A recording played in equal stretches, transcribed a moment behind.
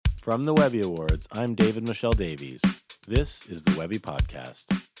From the Webby Awards, I'm David Michelle Davies. This is the Webby Podcast.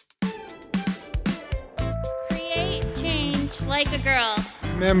 Create change like a girl.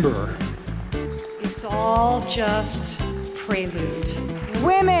 Remember, it's all just prelude.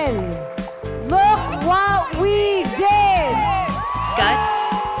 Women, look what we did!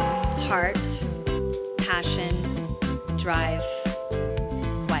 Guts, heart, passion, drive,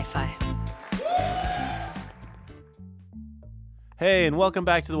 Wi-Fi. Hey, and welcome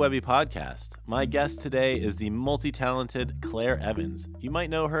back to the Webby Podcast. My guest today is the multi-talented Claire Evans. You might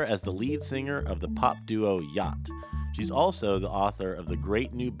know her as the lead singer of the pop duo Yacht. She's also the author of the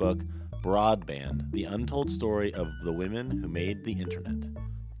great new book, Broadband, The Untold Story of the Women Who Made the Internet.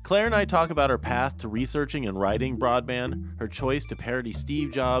 Claire and I talk about her path to researching and writing Broadband, her choice to parody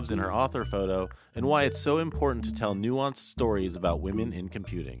Steve Jobs in her author photo, and why it's so important to tell nuanced stories about women in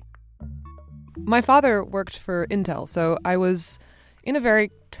computing. My father worked for Intel, so I was in a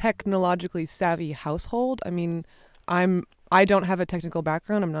very technologically savvy household. I mean, I don't have a technical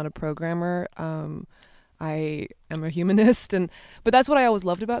background. I'm not a programmer. I am a humanist, but that's what I always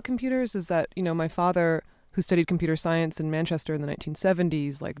loved about computers is that, you know, my father, who studied computer science in Manchester in the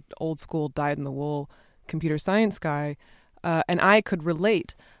 1970s, like old school, dyed-in-the-wool computer science guy, and I could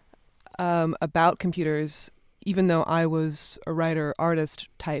relate about computers, even though I was a writer, artist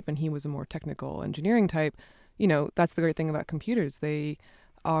type, and he was a more technical engineering type. You know, that's the great thing about computers. They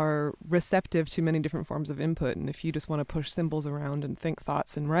are receptive to many different forms of input, and if you just want to push symbols around and think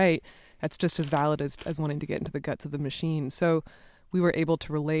thoughts and write, that's just as valid as wanting to get into the guts of the machine. So we were able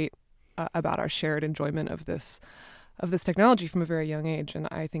to relate about our shared enjoyment of this technology from a very young age, and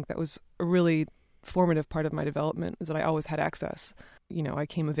I think that was a really formative part of my development, is that I always had access. You know, I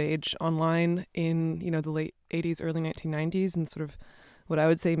came of age online in, you know, the late 80s, early 1990s, and sort of what I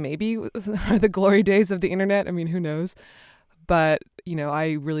would say maybe are the glory days of the internet. I mean, who knows? But, you know,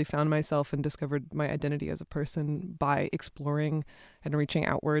 I really found myself and discovered my identity as a person by exploring and reaching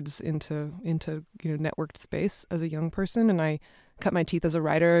outwards into you know, networked space as a young person. And I cut my teeth as a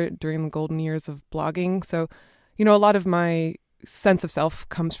writer during the golden years of blogging. So, you know, a lot of my sense of self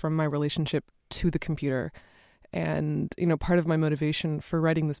comes from my relationship to the computer. And, you know, part of my motivation for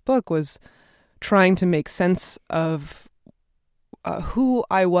writing this book was trying to make sense of who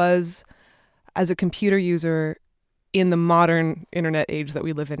I was as a computer user in the modern internet age that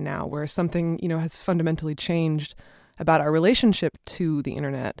we live in now, where something, you know, has fundamentally changed about our relationship to the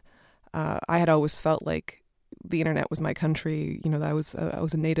internet. I had always felt like the internet was my country, you know, that I was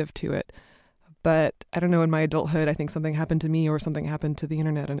a native to it. But I don't know, in my adulthood, I think something happened to me or something happened to the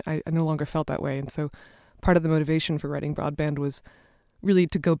internet, and I no longer felt that way. And so part of the motivation for writing Broadband was really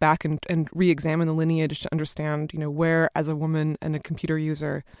to go back and re-examine the lineage to understand, you know, where as a woman and a computer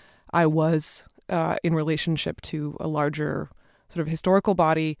user I was in relationship to a larger sort of historical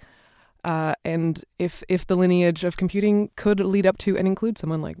body, and if the lineage of computing could lead up to and include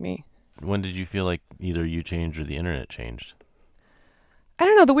someone like me. When did you feel like either you changed or the internet changed? I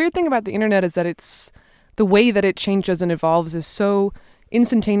don't know. The weird thing about the internet is that it's the way that it changes and evolves is so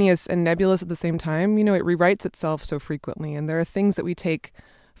instantaneous and nebulous at the same time. You know, it rewrites itself so frequently, and there are things that we take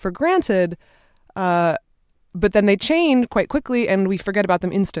for granted, but then they change quite quickly and we forget about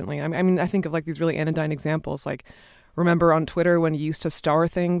them instantly. I mean, I think of like these really anodyne examples, like remember on Twitter when you used to star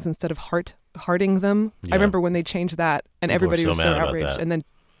things instead of hearting them? Yeah. I remember when they changed that and people everybody was so outraged. And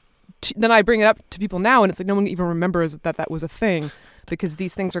then I bring it up to people now and it's like no one even remembers that was a thing, because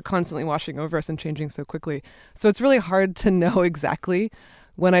these things are constantly washing over us and changing so quickly. So it's really hard to know exactly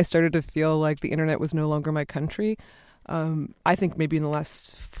when I started to feel like the internet was no longer my country. I think maybe in the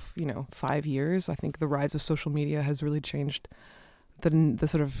last, 5 years, I think the rise of social media has really changed the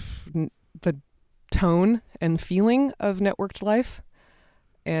sort of the tone and feeling of networked life.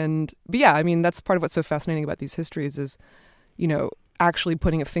 But yeah, I mean, that's part of what's so fascinating about these histories is, actually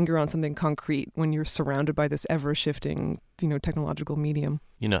putting a finger on something concrete when you're surrounded by this ever-shifting, technological medium.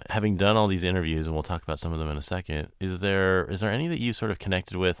 Having done all these interviews, and we'll talk about some of them in a second, is there any that you sort of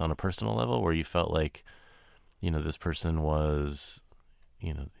connected with on a personal level where you felt like, this person was,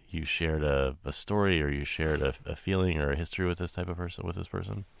 you shared a story or you shared a feeling or a history with this type of person, with this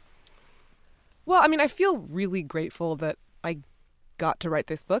person? Well, I mean, I feel really grateful that I got to write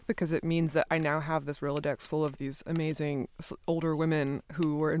this book because it means that I now have this Rolodex full of these amazing older women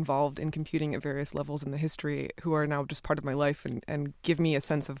who were involved in computing at various levels in the history, who are now just part of my life and give me a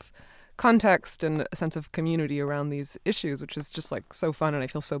sense of context and a sense of community around these issues, which is just like so fun, and I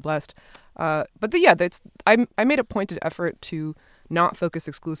feel so blessed. I made a pointed effort to not focus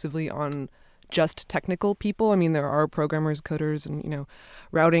exclusively on just technical people. I mean, there are programmers, coders, and,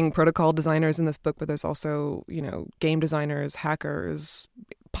 routing protocol designers in this book, but there's also, game designers, hackers,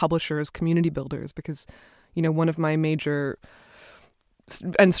 publishers, community builders, because, one of my major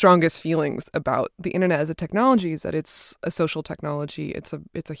and strongest feelings about the internet as a technology is that it's a social technology, it's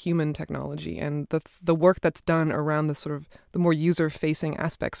a human technology, and the work that's done around the sort of the more user-facing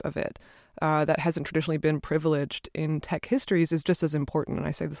aspects of it that hasn't traditionally been privileged in tech histories is just as important. And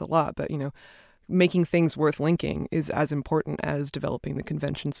I say this a lot, but making things worth linking is as important as developing the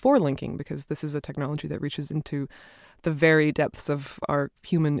conventions for linking, because this is a technology that reaches into the very depths of our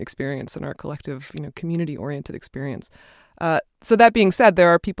human experience and our collective, community-oriented experience. So that being said, there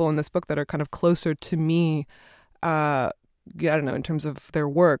are people in this book that are kind of closer to me, I don't know, in terms of their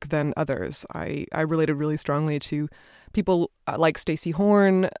work than others. I related really strongly to people like Stacey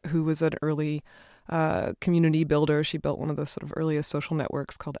Horn, who was an early community builder. She built one of the sort of earliest social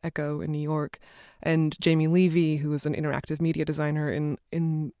networks called Echo in New York, and Jamie Levy, who was an interactive media designer in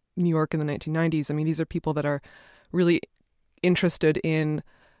New York in the 1990s. I mean, these are people that are really interested in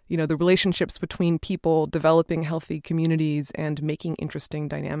the relationships between people, developing healthy communities, and making interesting,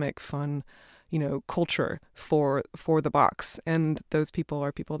 dynamic, fun, culture for the box. And those people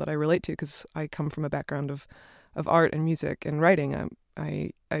are people that I relate to because I come from a background of art and music and writing.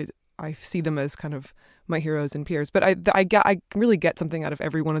 I see them as kind of my heroes and peers. But I really get something out of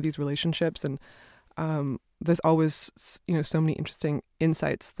every one of these relationships, and there's always so many interesting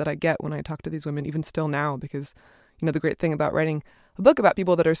insights that I get when I talk to these women, even still now, because the great thing about writing a book about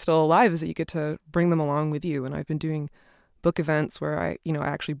people that are still alive is that you get to bring them along with you. And I've been doing book events where I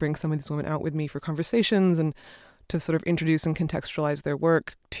actually bring some of these women out with me for conversations and to sort of introduce and contextualize their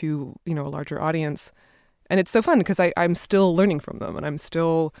work to, a larger audience. And it's so fun because I'm still learning from them, and I'm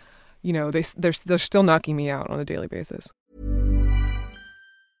still, they're still knocking me out on a daily basis.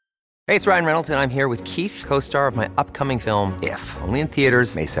 Hey, it's Ryan Reynolds, and I'm here with Keith, co-star of my upcoming film, If, only in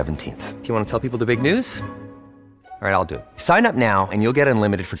theaters May 17th. Do you want to tell people the big news? All right, I'll do it. Sign up now and you'll get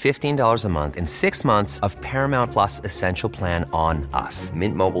unlimited for $15 a month and 6 months of Paramount Plus Essential Plan on us.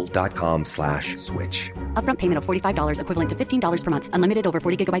 MintMobile.com/switch. Upfront payment of $45 equivalent to $15 per month. Unlimited over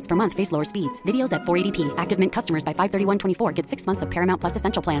 40 gigabytes per month. Face lower speeds. Videos at 480p. Active Mint customers by 531.24 get 6 months of Paramount Plus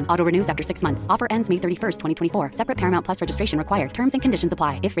Essential Plan. Auto renews after 6 months. Offer ends May 31st, 2024. Separate Paramount Plus registration required. Terms and conditions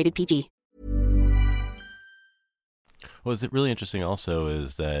apply if rated PG. What is really interesting also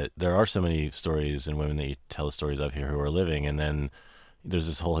is that there are so many stories and women that you tell the stories of here who are living, and then there's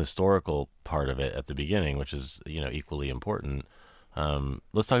this whole historical part of it at the beginning, which is equally important.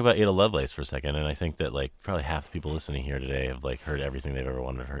 Let's talk about Ada Lovelace for a second, and I think that probably half the people listening here today have heard everything they've ever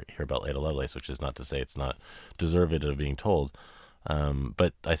wanted to hear about Ada Lovelace, which is not to say it's not deserved of being told.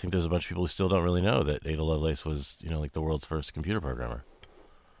 But I think there's a bunch of people who still don't really know that Ada Lovelace was the world's first computer programmer.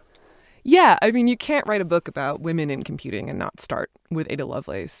 Yeah, I mean, you can't write a book about women in computing and not start with Ada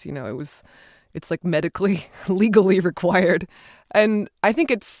Lovelace. It's medically, legally required. And I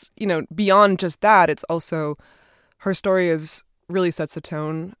think it's, beyond just that, it's also, her story really sets the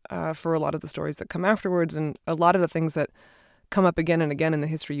tone for a lot of the stories that come afterwards. And a lot of the things that come up again and again in the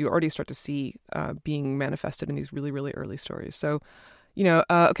history, you already start to see being manifested in these really, really early stories. So,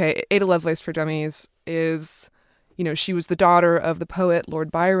 Ada Lovelace for Dummies is... she was the daughter of the poet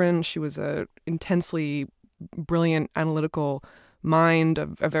Lord Byron. She was a intensely brilliant analytical mind,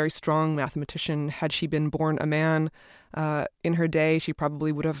 a very strong mathematician. Had she been born a man in her day, she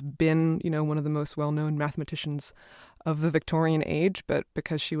probably would have been, one of the most well-known mathematicians of the Victorian age. But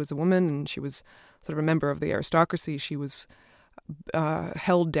because she was a woman and she was sort of a member of the aristocracy, she was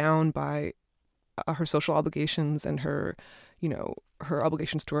held down by her social obligations and her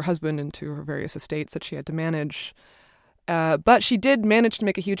obligations to her husband and to her various estates that she had to manage. But she did manage to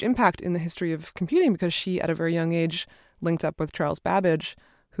make a huge impact in the history of computing because she, at a very young age, linked up with Charles Babbage,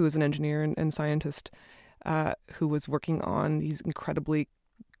 who was an engineer and scientist who was working on these incredibly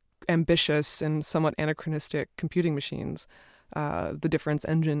ambitious and somewhat anachronistic computing machines, the difference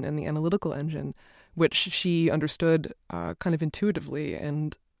engine and the analytical engine, which she understood kind of intuitively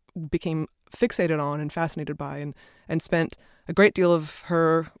and became fixated on and fascinated by, and spent a great deal of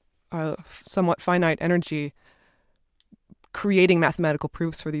her somewhat finite energy creating mathematical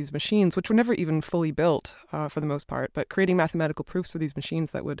proofs for these machines, which were never even fully built for the most part, but creating mathematical proofs for these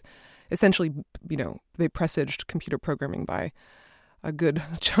machines that would essentially, they presaged computer programming by a good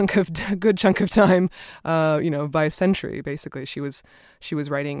chunk of time, by a century. Basically, she was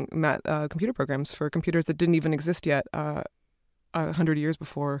writing computer programs for computers that didn't even exist yet 100 years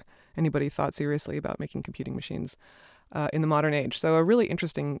before anybody thought seriously about making computing machines in the modern age. So a really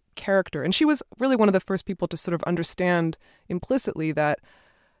interesting character. And she was really one of the first people to sort of understand implicitly that,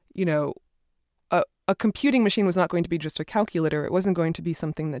 a computing machine was not going to be just a calculator. It wasn't going to be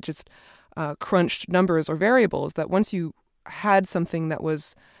something that just crunched numbers or variables, that once you had something that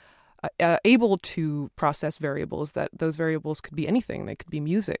was able to process variables, that those variables could be anything. They could be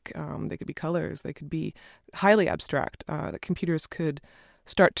music, they could be colors, they could be highly abstract, that computers could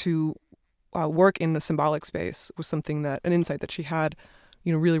start to work in the symbolic space was something that, an insight that she had,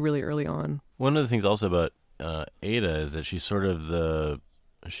 really, really early on. One of the things also about Ada is that she's sort of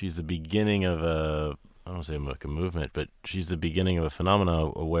she's the beginning of I don't want to say like a movement, but she's the beginning of a phenomena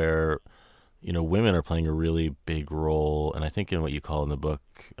where, women are playing a really big role, and I think in what you call in the book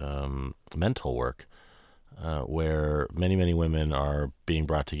mental work, where many, many women are being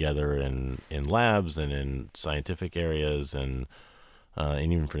brought together in labs and in scientific areas and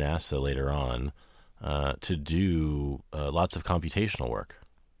even for NASA later on to do lots of computational work.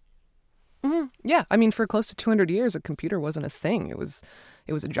 Mm-hmm. Yeah, I mean, for close to 200 years, a computer wasn't a thing. It was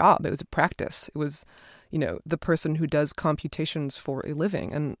a job. It was a practice. It was, the person who does computations for a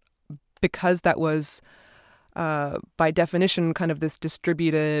living. And because that was, by definition, kind of this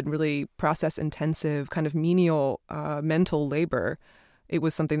distributed, really process-intensive, kind of menial mental labor, it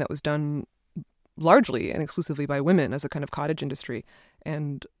was something that was done largely and exclusively by women as a kind of cottage industry.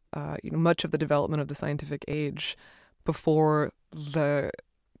 And, much of the development of the scientific age before the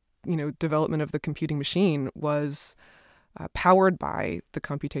development of the computing machine was powered by the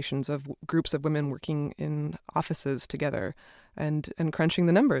computations of groups of women working in offices together and crunching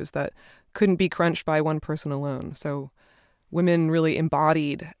the numbers that couldn't be crunched by one person alone. So women really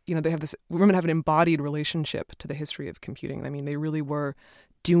embodied, women have an embodied relationship to the history of computing. I mean, they really were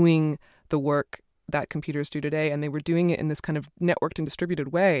doing the work that computers do today, and they were doing it in this kind of networked and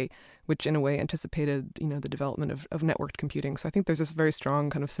distributed way, which in a way anticipated, the development of networked computing. So I think there's this very strong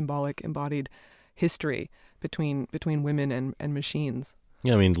kind of symbolic embodied history between women and machines.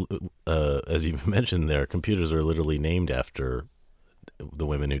 Yeah, I mean, as you mentioned there, computers are literally named after the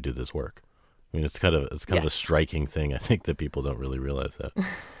women who did this work. I mean, it's kind of a striking thing. I think that people don't really realize that.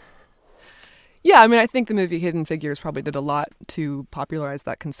 Yeah, I mean, I think the movie Hidden Figures probably did a lot to popularize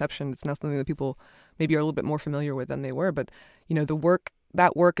that conception. It's now something that people maybe are a little bit more familiar with than they were. But,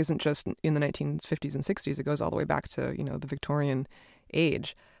 that work isn't just in the 1950s and 60s. It goes all the way back to, the Victorian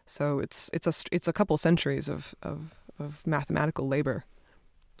age. So it's a couple centuries of mathematical labor.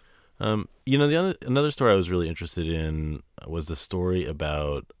 Another story I was really interested in was the story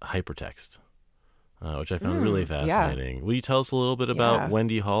about hypertext, which I found really fascinating. Yeah. Will you tell us a little bit about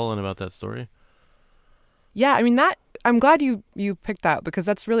Wendy Hall and about that story? Yeah, I mean, I'm glad you picked that, because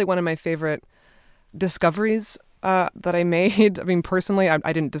that's really one of my favorite discoveries that I made. I mean, personally,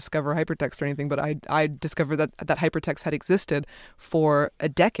 I didn't discover hypertext or anything, but I discovered that hypertext had existed for a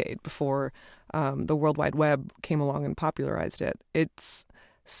decade before the World Wide Web came along and popularized it. It's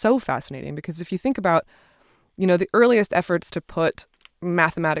so fascinating because if you think about, the earliest efforts to put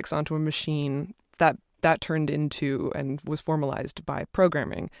mathematics onto a machine, that turned into and was formalized by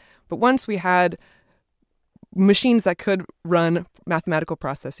programming. But once we had machines that could run mathematical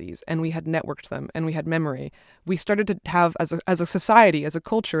processes, and we had networked them, and we had memory, we started to have, as a society, as a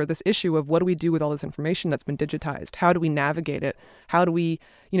culture, this issue of what do we do with all this information that's been digitized? How do we navigate it? How do we,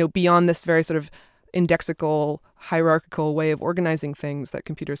 beyond this very sort of indexical, hierarchical way of organizing things that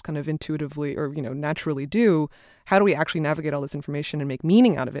computers kind of intuitively or, naturally do, how do we actually navigate all this information and make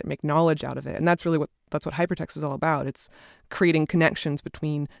meaning out of it, make knowledge out of it? And that's really what hypertext is all about. It's creating connections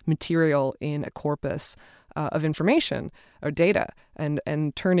between material in a corpus of information or data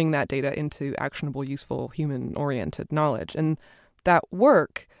and turning that data into actionable, useful, human-oriented knowledge. And that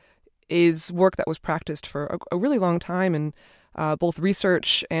work is work that was practiced for a really long time in both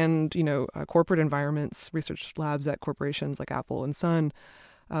research and, corporate environments, research labs at corporations like Apple and Sun,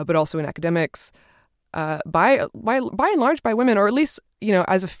 but also in academics, by and large by women, or at least,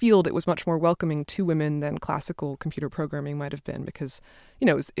 as a field, it was much more welcoming to women than classical computer programming might have been, because,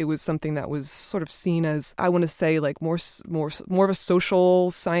 it was something that was sort of seen as, I want to say, like more of a social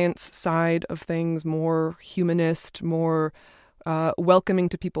science side of things, more humanist, more welcoming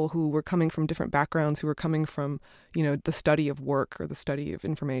to people who were coming from different backgrounds, who were coming from, the study of work or the study of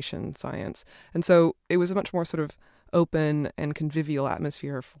information science. And so it was a much more sort of open and convivial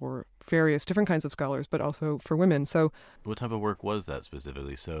atmosphere for various different kinds of scholars, but also for women. So what type of work was that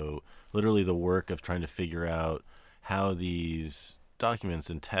specifically? So literally the work of trying to figure out how these documents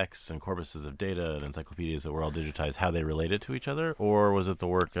and texts and corpuses of data and encyclopedias that were all digitized, how they related to each other? Or was it the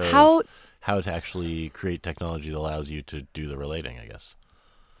work of how to actually create technology that allows you to do the relating, I guess?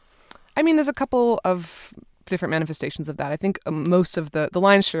 I mean, there's a couple of different manifestations of that. I think most of the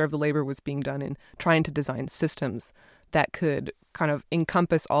lion's share of the labor was being done in trying to design systems that could kind of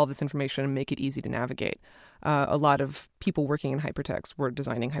encompass all this information and make it easy to navigate. A lot of people working in hypertext were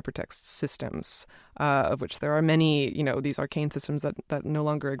designing hypertext systems, of which there are many, these arcane systems that no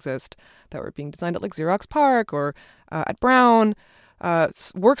longer exist, that were being designed at like Xerox PARC or at Brown,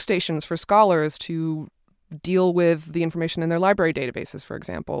 workstations for scholars to deal with the information in their library databases, for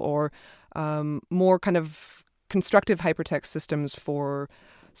example, or more kind of constructive hypertext systems for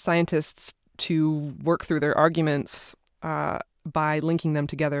scientists to work through their arguments by linking them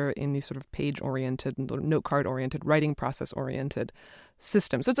together in these sort of page-oriented, note card-oriented, writing process-oriented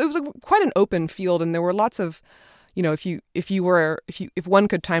systems. So it was quite an open field, and there were lots of, if one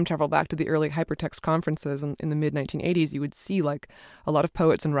could time travel back to the early hypertext conferences in the mid-1980s, you would see like a lot of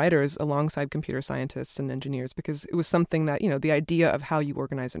poets and writers alongside computer scientists and engineers, because it was something that, the idea of how you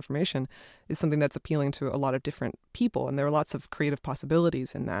organize information is something that's appealing to a lot of different people, and there are lots of creative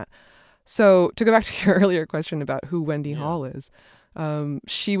possibilities in that. So to go back to your earlier question about who Wendy Hall is,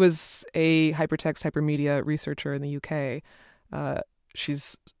 she was a hypertext, hypermedia researcher in the UK.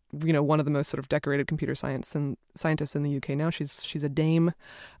 She's, one of the most sort of decorated computer scientists in the UK now. She's a dame.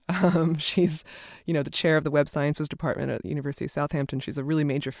 She's, the chair of the Web Sciences Department at the University of Southampton. She's a really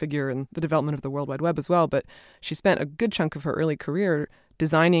major figure in the development of the World Wide Web as well. But she spent a good chunk of her early career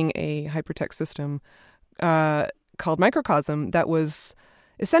designing a hypertext system called Microcosm that was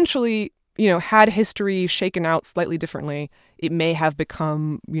essentially, had history shaken out slightly differently, it may have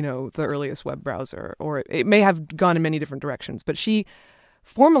become, the earliest web browser, or it may have gone in many different directions. But she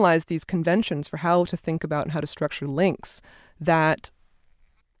formalized these conventions for how to think about and how to structure links that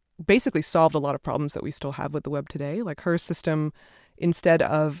basically solved a lot of problems that we still have with the web today. Like her system, instead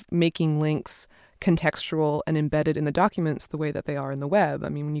of making links contextual and embedded in the documents the way that they are in the web. I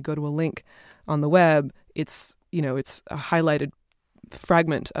mean, when you go to a link on the web, it's a highlighted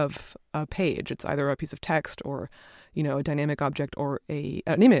fragment of a page. It's either a piece of text or, a dynamic object or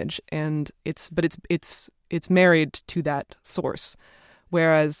an image, and it's married to that source.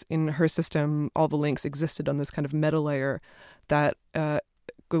 Whereas in her system, all the links existed on this kind of meta layer that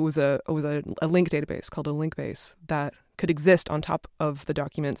it was a link database called a link base that could exist on top of the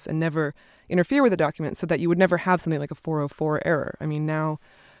documents and never interfere with the documents, so that you would never have something like a 404 error. I mean, now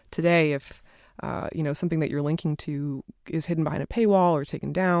today, if something that you're linking to is hidden behind a paywall or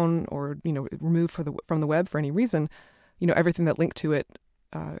taken down or, removed from the web for any reason, everything that linked to it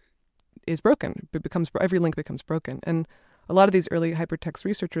is broken. Every link becomes broken. And a lot of these early hypertext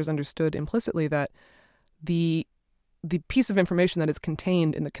researchers understood implicitly that the piece of information that is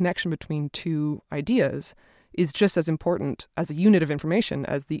contained in the connection between two ideas is just as important as a unit of information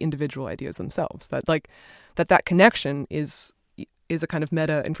as the individual ideas themselves. That connection is a kind of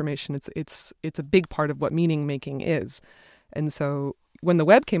meta information. It's a big part of what meaning making is. And so when the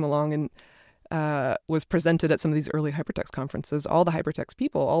web came along and was presented at some of these early hypertext conferences, all the hypertext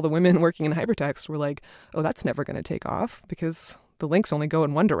people, all the women working in hypertext were like, oh, that's never going to take off because the links only go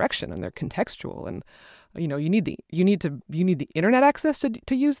in one direction and they're contextual. And, you need the internet access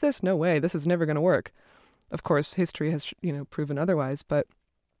to use this? No way. This is never going to work. Of course, history has, proven otherwise. But,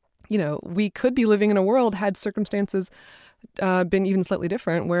 we could be living in a world had circumstances been even slightly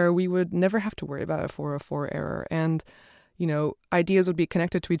different, where we would never have to worry about a 404 error. And, ideas would be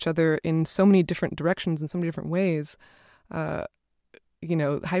connected to each other in so many different directions, in so many different ways.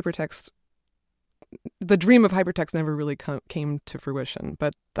 Hypertext, the dream of hypertext never really came to fruition.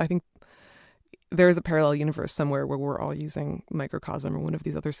 But I think there is a parallel universe somewhere where we're all using Microcosm or one of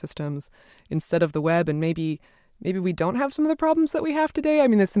these other systems instead of the web, and maybe we don't have some of the problems that we have today. I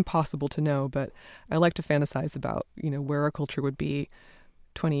mean, it's impossible to know, but I like to fantasize about, where our culture would be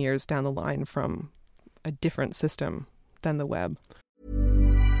 20 years down the line from a different system than the web.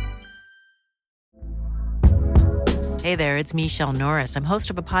 Hey there, it's Michelle Norris. I'm host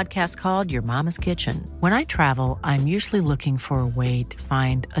of a podcast called Your Mama's Kitchen. When I travel, I'm usually looking for a way to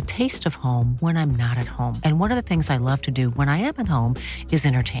find a taste of home when I'm not at home. And one of the things I love to do when I am at home is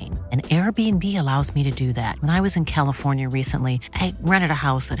entertain. And Airbnb allows me to do that. When I was in California recently, I rented a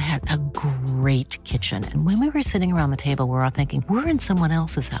house that had a great kitchen. And when we were sitting around the table, we were all thinking, we're in someone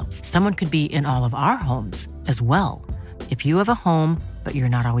else's house. Someone could be in all of our homes as well. If you have a home, but you're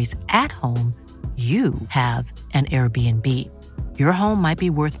not always at home, you have an Airbnb. Your home might be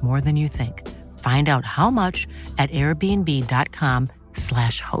worth more than you think. Find out how much at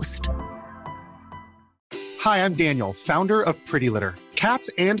airbnb.com/host. Hi, I'm Daniel, founder of Pretty Litter. Cats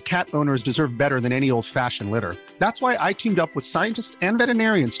and cat owners deserve better than any old-fashioned litter. That's why I teamed up with scientists and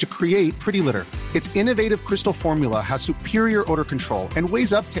veterinarians to create Pretty Litter. Its innovative crystal formula has superior odor control and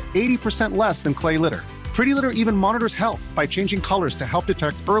weighs up to 80% less than clay litter. Pretty Litter even monitors health by changing colors to help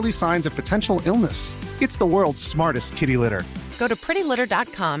detect early signs of potential illness. It's the world's smartest kitty litter. Go to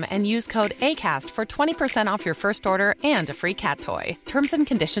prettylitter.com and use code ACAST for 20% off your first order and a free cat toy. Terms and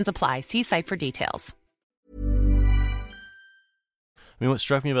conditions apply. See site for details. I mean, what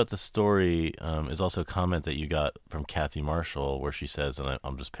struck me about the story is also a comment that you got from Kathy Marshall, where she says, and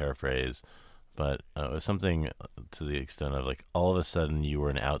I'll just paraphrase, but it was something to the extent of like, all of a sudden you were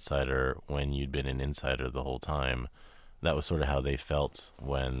an outsider when you'd been an insider the whole time. That was sort of how they felt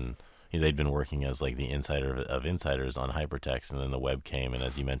when they'd been working as like the insider of insiders on hypertext, and then the web came, and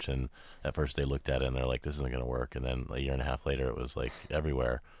as you mentioned, at first they looked at it and they're like, this isn't going to work, and then a year and a half later it was like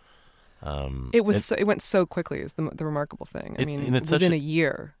everywhere. It went so quickly is the remarkable thing. I mean, within a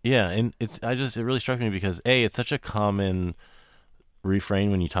year. Yeah, and it really struck me because it's such a common refrain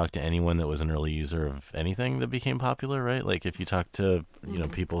when you talk to anyone that was an early user of anything that became popular, right? Like if you talk to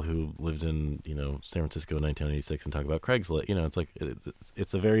people who lived in San Francisco in 1986 and talk about Craigslist, it's like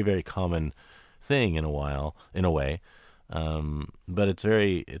it's a very, very common thing in a way. But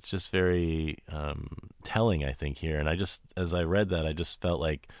it's just very telling, I think, here. And as I read that, I just felt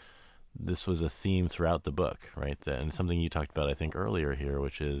like this was a theme throughout the book, right? And something you talked about, I think, earlier here,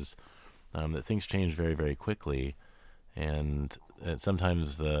 which is that things change very, very quickly. And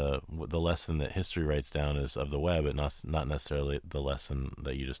sometimes the lesson that history writes down is of the web, and not necessarily the lesson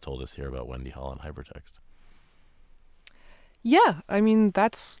that you just told us here about Wendy Hall and hypertext. Yeah, I mean,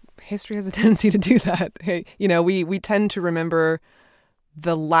 history has a tendency to do that. Hey, we tend to remember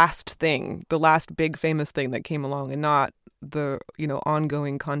the last big famous thing that came along, and not the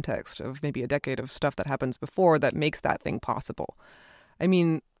ongoing context of maybe a decade of stuff that happens before that makes that thing possible. I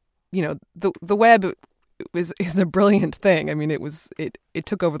mean, the web is a brilliant thing. I mean, it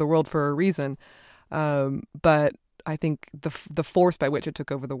took over the world for a reason, but I think the force by which it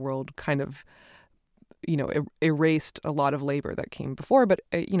took over the world kind of erased a lot of labor that came before. But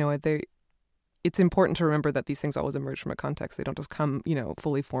it's important to remember that these things always emerge from a context. They don't just come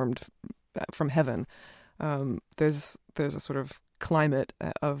fully formed from heaven. There's a sort of climate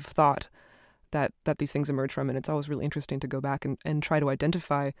of thought that these things emerge from, and it's always really interesting to go back and try to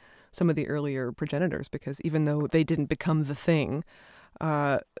identify some of the earlier progenitors, because even though they didn't become the thing,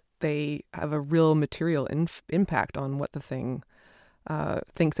 they have a real material impact on what the thing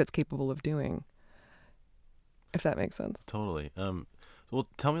thinks it's capable of doing, if that makes sense. Totally. Well,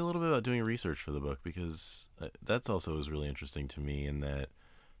 tell me a little bit about doing research for the book, because that's also was really interesting to me, in that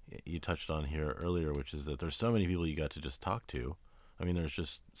you touched on here earlier, which is that there's so many people you got to just talk to. I mean, there's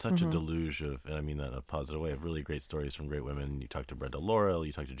just such a deluge of, and I mean that in a positive way, of really great stories from great women. You talked to Brenda Laurel,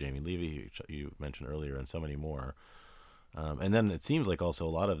 you talked to Jamie Levy, who you mentioned earlier, and so many more. And then it seems like also a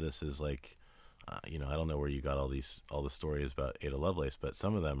lot of this is like, I don't know where you got all the stories about Ada Lovelace, but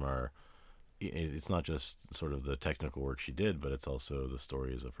some of them are, it's not just sort of the technical work she did, but it's also the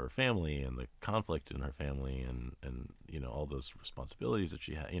stories of her family and the conflict in her family and all those responsibilities that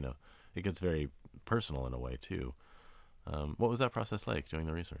she had. It gets very personal in a way too. What was that process like, doing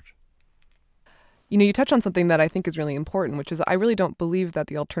the research? You touch on something that I think is really important, which is I really don't believe that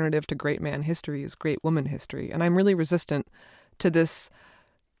the alternative to great man history is great woman history. And I'm really resistant to this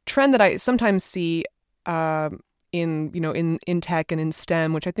trend that I sometimes see in tech and in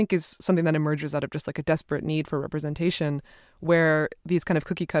STEM, which I think is something that emerges out of just like a desperate need for representation, where these kind of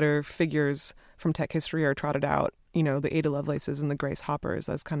cookie cutter figures from tech history are trotted out, the Ada Lovelaces and the Grace Hoppers,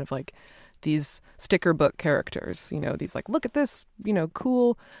 as kind of like these sticker book characters, these like, look at this,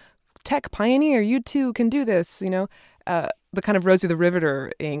 tech pioneer, you too can do this, the kind of Rosie the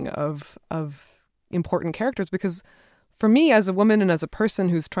Riveter-ing of important characters. Because for me, as a woman and as a person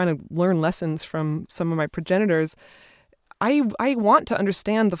who's trying to learn lessons from some of my progenitors, I want to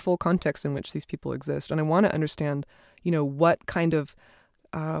understand the full context in which these people exist, and I want to understand, what kind of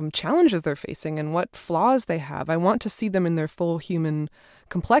challenges they're facing and what flaws they have. I want to see them in their full human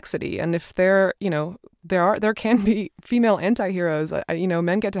complexity. And if there can be female anti-heroes,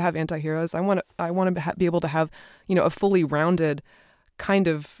 men get to have anti-heroes. I want to be able to have, a fully rounded kind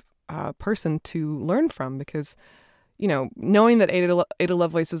of person to learn from, because, knowing that Ada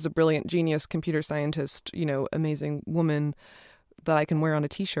Lovelace is a brilliant genius computer scientist, amazing woman that I can wear on a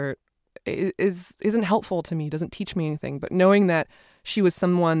t-shirt isn't helpful to me, doesn't teach me anything. But knowing that she was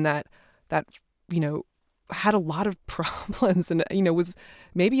someone that had a lot of problems and, was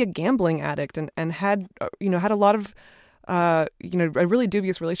maybe a gambling addict and had a lot of, a really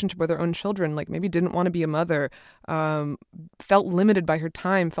dubious relationship with her own children, like maybe didn't want to be a mother, felt limited by her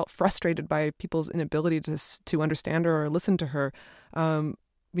time, felt frustrated by people's inability to understand her or listen to her,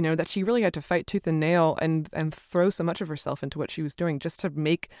 that she really had to fight tooth and nail and throw so much of herself into what she was doing just to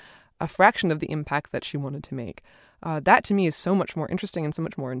make a fraction of the impact that she wanted to make. That to me is so much more interesting and so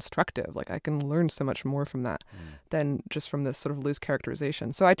much more instructive. Like I can learn so much more from that than just from this sort of loose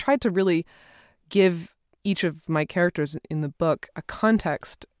characterization. So I tried to really give each of my characters in the book a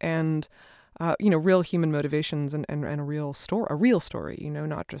context and real human motivations and a real story,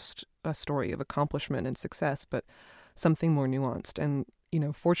 not just a story of accomplishment and success, but something more nuanced. And,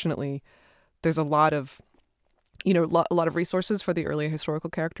 fortunately, there's a lot of resources for the earlier historical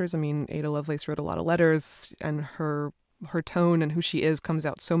characters. I mean, Ada Lovelace wrote a lot of letters, and her tone and who she is comes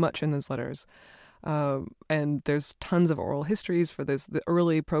out so much in those letters. And there's tons of oral histories for the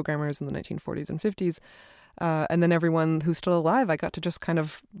early programmers in the 1940s and 50s. And then everyone who's still alive, I got to just kind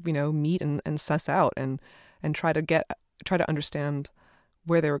of, meet and suss out and try to understand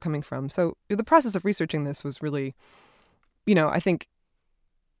where they were coming from. So the process of researching this was really, I think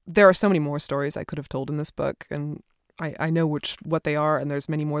there are so many more stories I could have told in this book, and I know what they are, and there's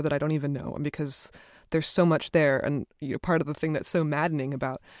many more that I don't even know, and because there's so much there. And part of the thing that's so maddening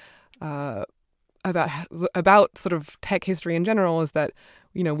about sort of tech history in general is that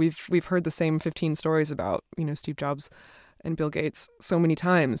we've heard the same 15 stories about Steve Jobs and Bill Gates so many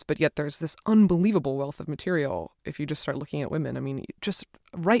times, but yet there's this unbelievable wealth of material if you just start looking at women. I mean, just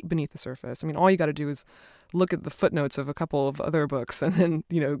right beneath the surface. I mean, all you got to do is look at the footnotes of a couple of other books and then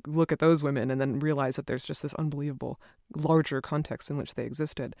look at those women and then realize that there's just this unbelievable larger context in which they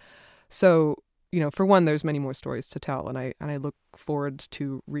existed. So for one, there's many more stories to tell, and I look forward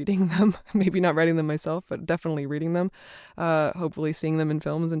to reading them. Maybe not writing them myself, but definitely reading them. Hopefully seeing them in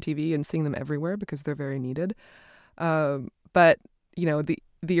films and TV and seeing them everywhere because they're very needed. But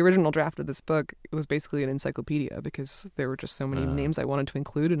the original draft of this book was basically an encyclopedia because there were just so many names I wanted to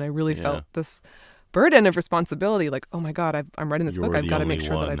include, and I really felt this burden of responsibility. Like, oh my God, I'm writing this book. I've got to make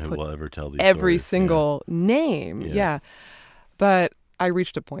sure that I put every single name. Yeah. But I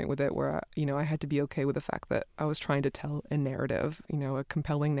reached a point with it where, I had to be okay with the fact that I was trying to tell a narrative, a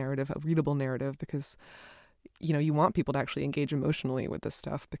compelling narrative, a readable narrative, because, you want people to actually engage emotionally with this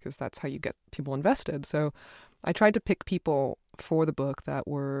stuff because that's how you get people invested. So I tried to pick people for the book that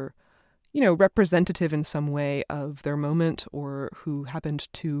were, representative in some way of their moment or who happened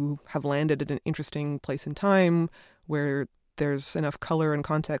to have landed at an interesting place in time where there's enough color and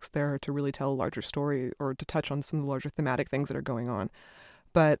context there to really tell a larger story or to touch on some of the larger thematic things that are going on.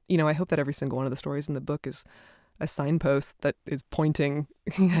 But, I hope that every single one of the stories in the book is a signpost that is pointing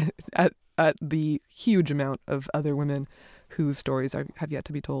at the huge amount of other women whose stories have yet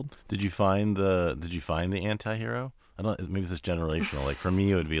to be told. Did you find the anti-hero? I don't. Maybe this is generational. Like for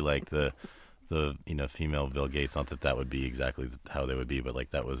me, it would be like the female Bill Gates. Not that would be exactly how they would be, but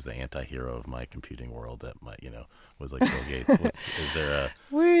like that was the anti-hero of my computing world. That was like Bill Gates.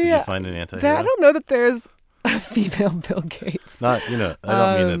 Did you find an anti-hero? I don't know that there's a female Bill Gates. Not I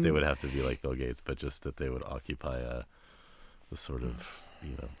don't mean that they would have to be like Bill Gates, but just that they would occupy the sort of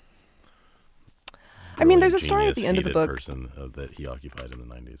I mean, there's a story at the end of the book. Person that he occupied in the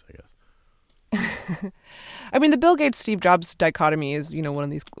 90s, I guess. I mean, the Bill Gates Steve Jobs dichotomy is one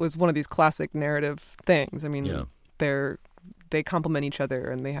of these classic narrative things. I mean, they complement each other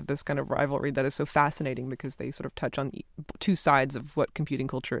and they have this kind of rivalry that is so fascinating because they sort of touch on two sides of what computing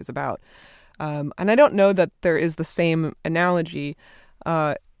culture is about. And I don't know that there is the same analogy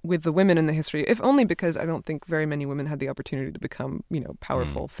with the women in the history, if only because I don't think very many women had the opportunity to become,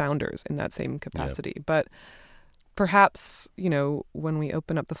 powerful founders in that same capacity. Yep. But perhaps, when we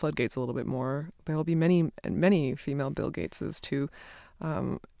open up the floodgates a little bit more, there will be many, many female Bill Gateses to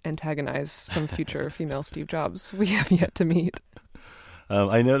antagonize some future female Steve Jobs we have yet to meet.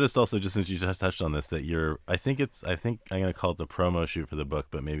 I noticed also, just since you just touched on this, that I think I'm going to call it the promo shoot for the book,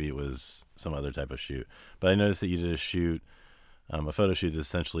 but maybe it was some other type of shoot. But I noticed that you did a shoot, a photo shoot that's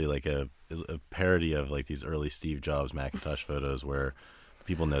essentially like a parody of like these early Steve Jobs Macintosh photos where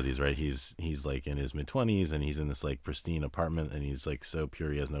people know these, right? He's like in his mid-20s and he's in this like pristine apartment and he's like so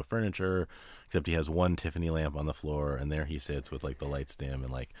pure he has no furniture except he has one Tiffany lamp on the floor and there he sits with like the lights dim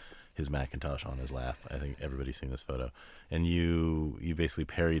and like his Macintosh on his lap. I think everybody's seen this photo. And you basically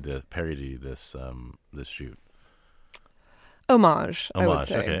parodied this shoot. Homage, I would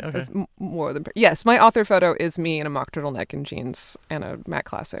say. Okay. It's more than... Yes, my author photo is me in a mock turtleneck and jeans and a Mac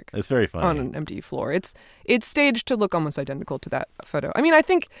Classic. It's very funny. On an empty floor. It's staged to look almost identical to that photo. I mean, I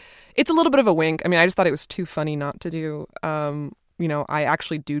think it's a little bit of a wink. I mean, I just thought it was too funny not to do. I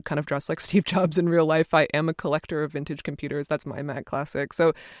actually do kind of dress like Steve Jobs in real life. I am a collector of vintage computers. That's my Mac Classic.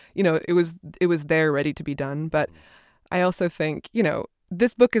 So, it was there ready to be done. But I also think,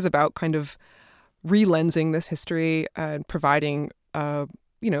 this book is about kind of relensing this history and providing, a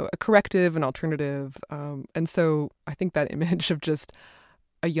corrective and alternative. And so I think that image of just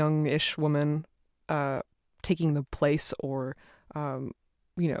a youngish woman taking the place or,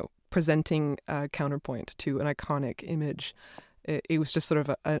 presenting a counterpoint to an iconic image. It was just sort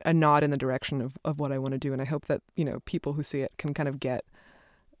of a nod in the direction of what I want to do, and I hope that people who see it can kind of get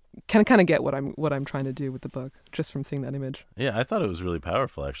what I'm trying to do with the book just from seeing that image. Yeah, I thought it was really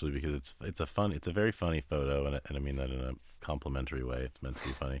powerful actually, because it's a very funny photo, and I mean that in a complimentary way. It's meant to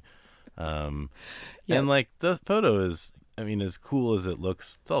be funny, yes. And like the photo is, I mean, as cool as it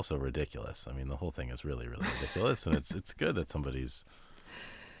looks, it's also ridiculous. I mean, the whole thing is really, really ridiculous, and it's good that somebody's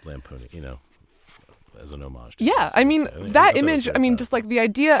lampooning, as an homage to yeah, this, I mean, that image, I mean, just like the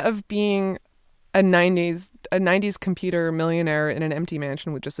idea of being a 90s computer millionaire in an empty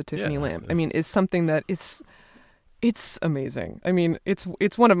mansion with just a Tiffany lamp, I mean, is something that it's amazing. I mean, it's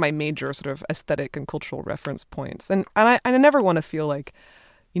one of my major sort of aesthetic and cultural reference points. And I never want to feel like,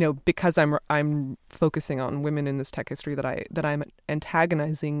 because I'm focusing on women in this tech history that I'm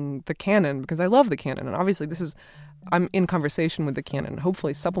antagonizing the canon, because I love the canon. And obviously I'm in conversation with the canon,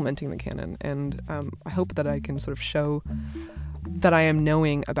 hopefully supplementing the canon. And I hope that I can sort of show that I am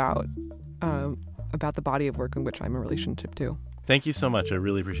knowing about the body of work in which I'm in relationship to. Thank you so much. I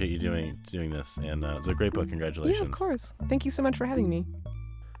really appreciate you doing this, and it's a great book. Congratulations. Yeah, of course. Thank you so much for having me.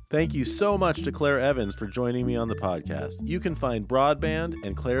 Thank you so much to Claire Evans for joining me on the podcast. You can find Broadband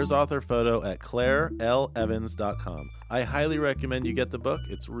and Claire's author photo at clairelevans.com. I highly recommend you get the book.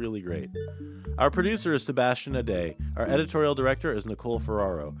 It's really great. Our producer is Sebastian Ade. Our editorial director is Nicole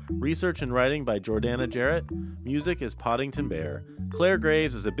Ferraro. Research and writing by Jordana Jarrett. Music is Poddington Bear. Claire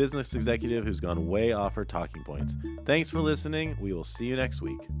Graves is a business executive who's gone way off her talking points. Thanks for listening. We will see you next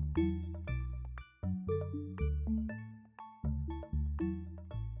week.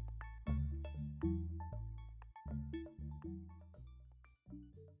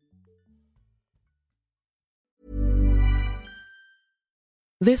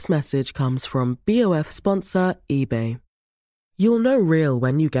 This message comes from BOF sponsor eBay. You'll know real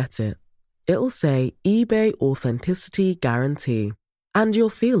when you get it. It'll say eBay Authenticity Guarantee. And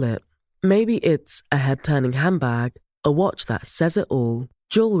you'll feel it. Maybe it's a head-turning handbag, a watch that says it all,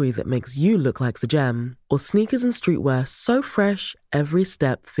 jewelry that makes you look like the gem, or sneakers and streetwear so fresh every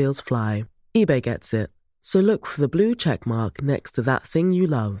step feels fly. eBay gets it. So look for the blue check mark next to that thing you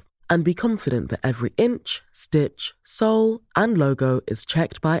love. And be confident that every inch, stitch, sole, and logo is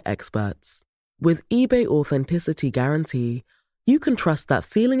checked by experts. With eBay Authenticity Guarantee, you can trust that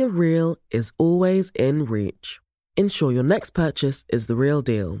feeling of real is always in reach. Ensure your next purchase is the real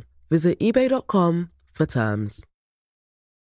deal. Visit eBay.com for terms.